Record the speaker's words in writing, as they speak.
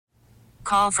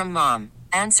Call from mom.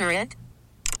 Answer it.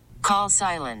 Call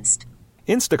silenced.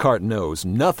 Instacart knows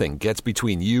nothing gets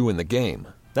between you and the game.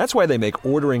 That's why they make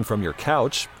ordering from your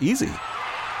couch easy.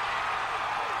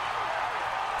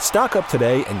 Stock up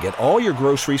today and get all your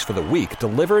groceries for the week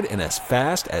delivered in as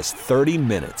fast as 30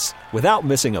 minutes without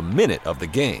missing a minute of the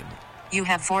game. You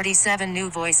have 47 new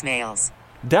voicemails.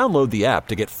 Download the app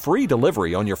to get free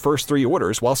delivery on your first 3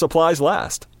 orders while supplies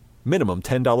last. Minimum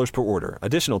 $10 per order.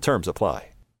 Additional terms apply.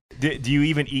 Do you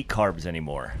even eat carbs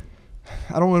anymore?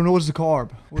 I don't even know what's the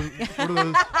carb. What are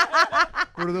those?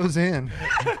 What are those in?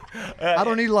 I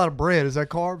don't eat a lot of bread. Is that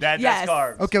carbs? That's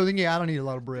carbs. Okay, well then I don't eat a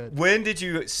lot of bread. When did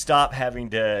you stop having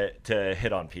to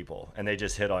hit on people and they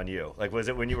just hit on you? Like, was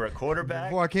it when you were a quarterback?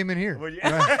 Before I came in here. Right.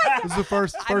 This is the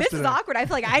first This today. is awkward. I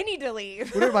feel like I need to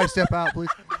leave. Would everybody step out, please?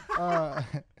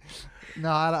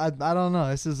 No, I don't know.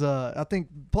 This is I think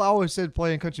I always said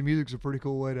playing country music is a pretty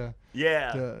cool way to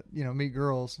meet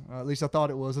girls. At least I thought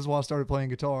it was. That's why I started playing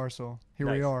guitar. So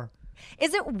here we are.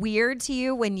 Is it weird to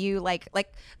you when you like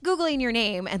Googling your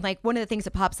name and like one of the things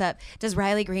that pops up, does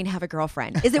Riley Green have a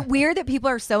girlfriend? Is it weird that people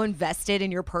are so invested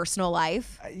in your personal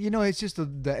life? It's just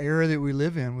the era that we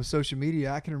live in with social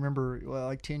media. I can remember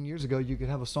like 10 years ago, you could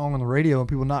have a song on the radio and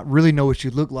people not really know what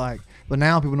you look like. But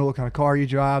now people know what kind of car you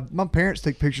drive. My parents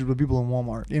take pictures with people in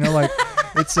Walmart.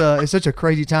 It's such a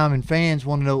crazy time, and fans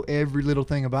want to know every little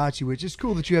thing about you, which is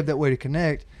cool that you have that way to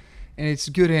connect. And it's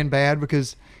good and bad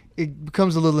because it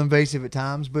becomes a little invasive at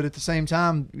times, but at the same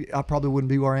time, I probably wouldn't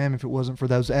be where I am if it wasn't for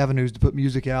those avenues to put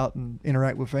music out and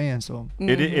interact with fans. So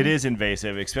it is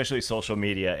invasive, especially social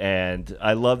media, and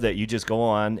I love that you just go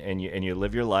on and you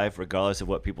live your life regardless of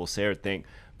what people say or think.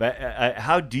 But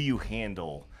how do you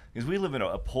handle? Because we live in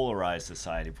a polarized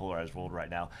society, polarized world right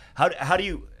now. How do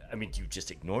you? I mean, do you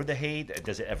just ignore the hate?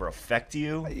 Does it ever affect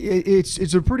you?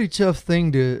 It's a pretty tough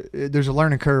thing there's a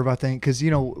learning curve, I think, because,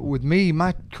 with me,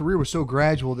 my career was so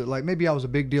gradual that, like, maybe I was a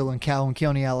big deal in Calhoun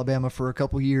County, Alabama for a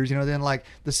couple of years, then, like,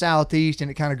 the Southeast,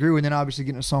 and it kind of grew, and then obviously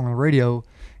getting a song on the radio,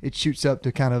 it shoots up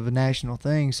to kind of a national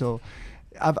thing. So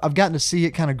I've gotten to see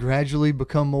it kind of gradually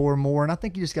become more and more, and I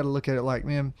think you just got to look at it like,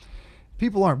 man,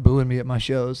 people aren't booing me at my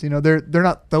shows. They're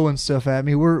not throwing stuff at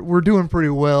me. We're doing pretty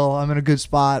well. I'm in a good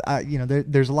spot.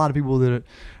 There's a lot of people that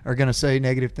are going to say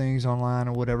negative things online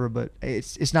or whatever, but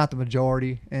it's not the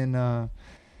majority. And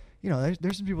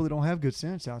there's some people that don't have good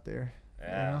sense out there.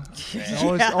 Yeah.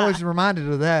 Always reminded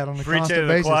of that on a constant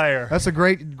basis. Choir. That's a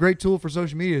great tool for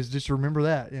social media, is just to remember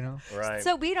that. Right.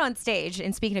 So being on stage,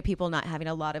 and speaking of people not having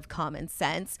a lot of common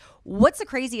sense, what's the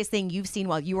craziest thing you've seen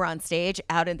while you were on stage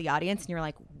out in the audience and you're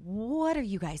like, what are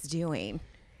you guys doing?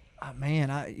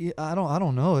 Man, I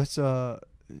don't know. It's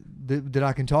that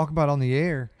I can talk about on the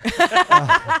air.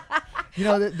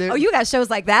 You got shows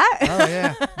like that? Oh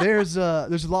yeah. There's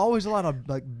always a lot of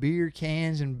like beer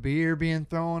cans and beer being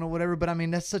thrown or whatever. But I mean,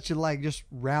 that's such a just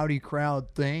rowdy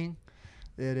crowd thing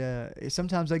that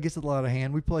sometimes that gets a lot of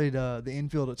hand. We played the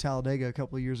infield at Talladega a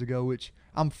couple of years ago, which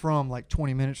I'm from like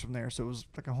 20 minutes from there, so it was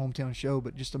like a hometown show.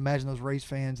 But just imagine those race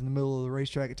fans in the middle of the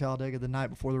racetrack at Talladega the night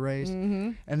before the race,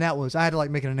 and I had to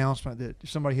make an announcement that if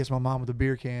somebody hits my mom with a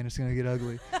beer can, it's gonna get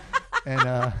ugly.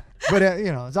 And but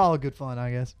it's all good fun,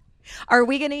 I guess. Are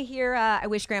we going to hear I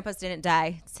Wish Grandpas Didn't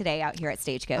Die today out here at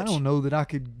Stagecoach? I don't know that I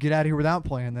could get out of here without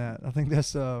playing that. I think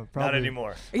that's probably not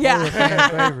anymore. Yeah. A fan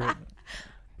favorite.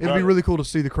 It'd be really cool to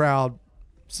see the crowd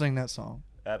sing that song.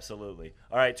 Absolutely.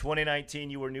 All right, 2019,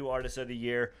 you were New Artist of the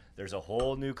Year. There's a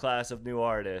whole new class of new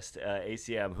artists.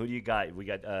 ACM, who do you got? We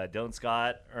got Dylan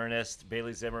Scott, Ernest,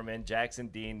 Bailey Zimmerman, Jackson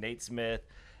Dean, Nate Smith,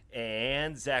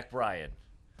 and Zach Bryan.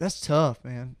 That's tough,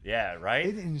 man. Yeah, right?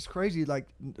 And it's crazy. Like,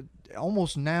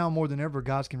 almost now more than ever,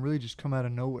 guys can really just come out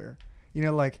of nowhere.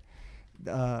 With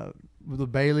the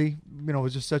Bailey, it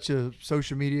was just such a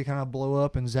social media kind of blow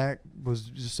up, and Zach was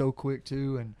just so quick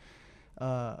too. And,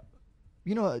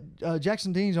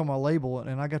 Jackson Dean's on my label,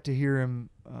 and I got to hear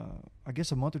him, I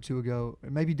guess a month or two ago.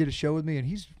 And maybe he did a show with me, and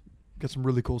he's got some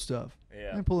really cool stuff.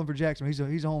 Yeah. I'm pulling for Jackson. He's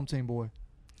a home team boy.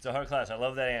 It's a hard class. I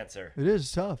love that answer. It is.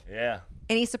 It's tough. Yeah.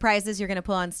 Any surprises you're going to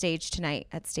pull on stage tonight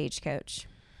at Stagecoach?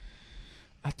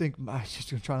 I think I'm just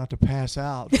going to try not to pass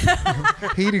out.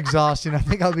 Heat exhaustion. I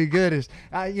think I'll be good. It's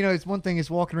one thing.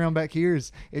 It's walking around back here.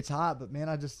 It's hot, but man,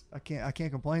 I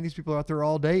can't complain. These people are out there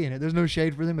all day in it. There's no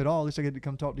shade for them at all. At least I get to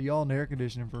come talk to y'all in the air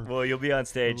conditioning for. Well, you'll be on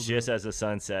stage just as the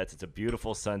sun sets. It's a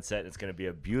beautiful sunset. It's going to be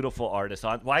a beautiful artist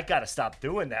on. Well, I got to stop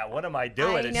doing that. What am I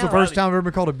doing? It's the first time I've ever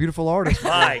been called a beautiful artist.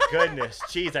 My goodness,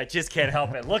 jeez, I just can't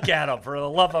help it. Look at him, for the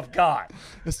love of God.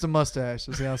 It's the mustache.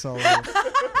 That's all it is.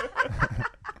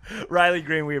 Riley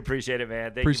Green, we appreciate it,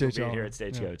 man. Thank you for being y'all. here at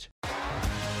Stagecoach. Yeah.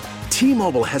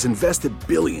 T-Mobile has invested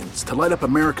billions to light up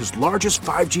America's largest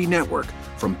 5G network,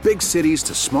 from big cities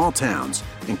to small towns,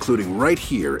 including right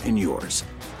here in yours.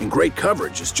 And great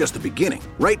coverage is just the beginning.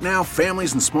 Right now,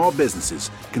 families and small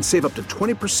businesses can save up to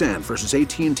 20% versus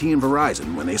AT&T and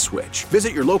Verizon when they switch.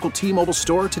 Visit your local T-Mobile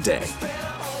store today.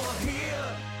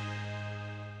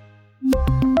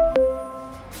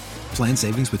 Plan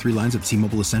savings with 3 lines of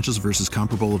T-Mobile Essentials versus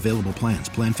comparable available plans.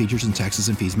 Plan features and taxes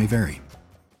and fees may vary.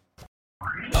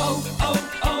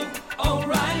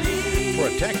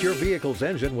 Protect your vehicle's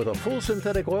engine with a full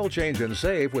synthetic oil change and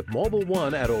save with Mobile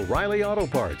One at O'Reilly Auto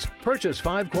Parts. Purchase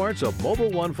 5 quarts of Mobile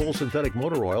One full synthetic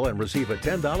motor oil and receive a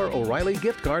 $10 O'Reilly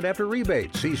gift card after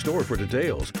rebate. See store for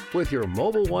details. With your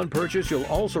Mobile One purchase, you'll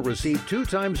also receive 2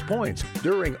 times points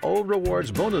during O Rewards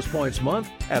Bonus Points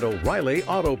Month at O'Reilly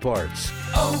Auto Parts.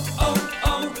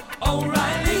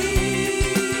 O'Reilly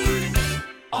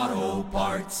Auto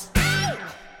Parts.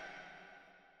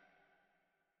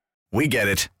 We get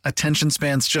it. Attention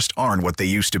spans just aren't what they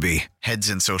used to be. Heads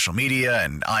in social media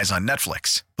and eyes on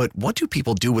Netflix. But what do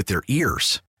people do with their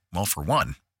ears? Well, for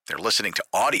one, they're listening to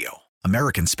audio.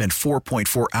 Americans spend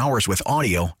 4.4 hours with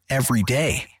audio every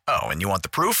day. Oh, and you want the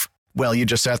proof? Well, you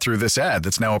just sat through this ad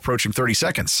that's now approaching 30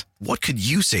 seconds. What could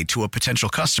you say to a potential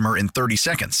customer in 30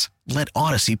 seconds? Let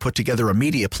Odyssey put together a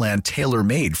media plan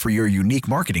tailor-made for your unique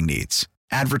marketing needs.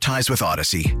 Advertise with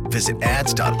Odyssey. Visit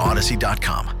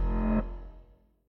ads.odyssey.com.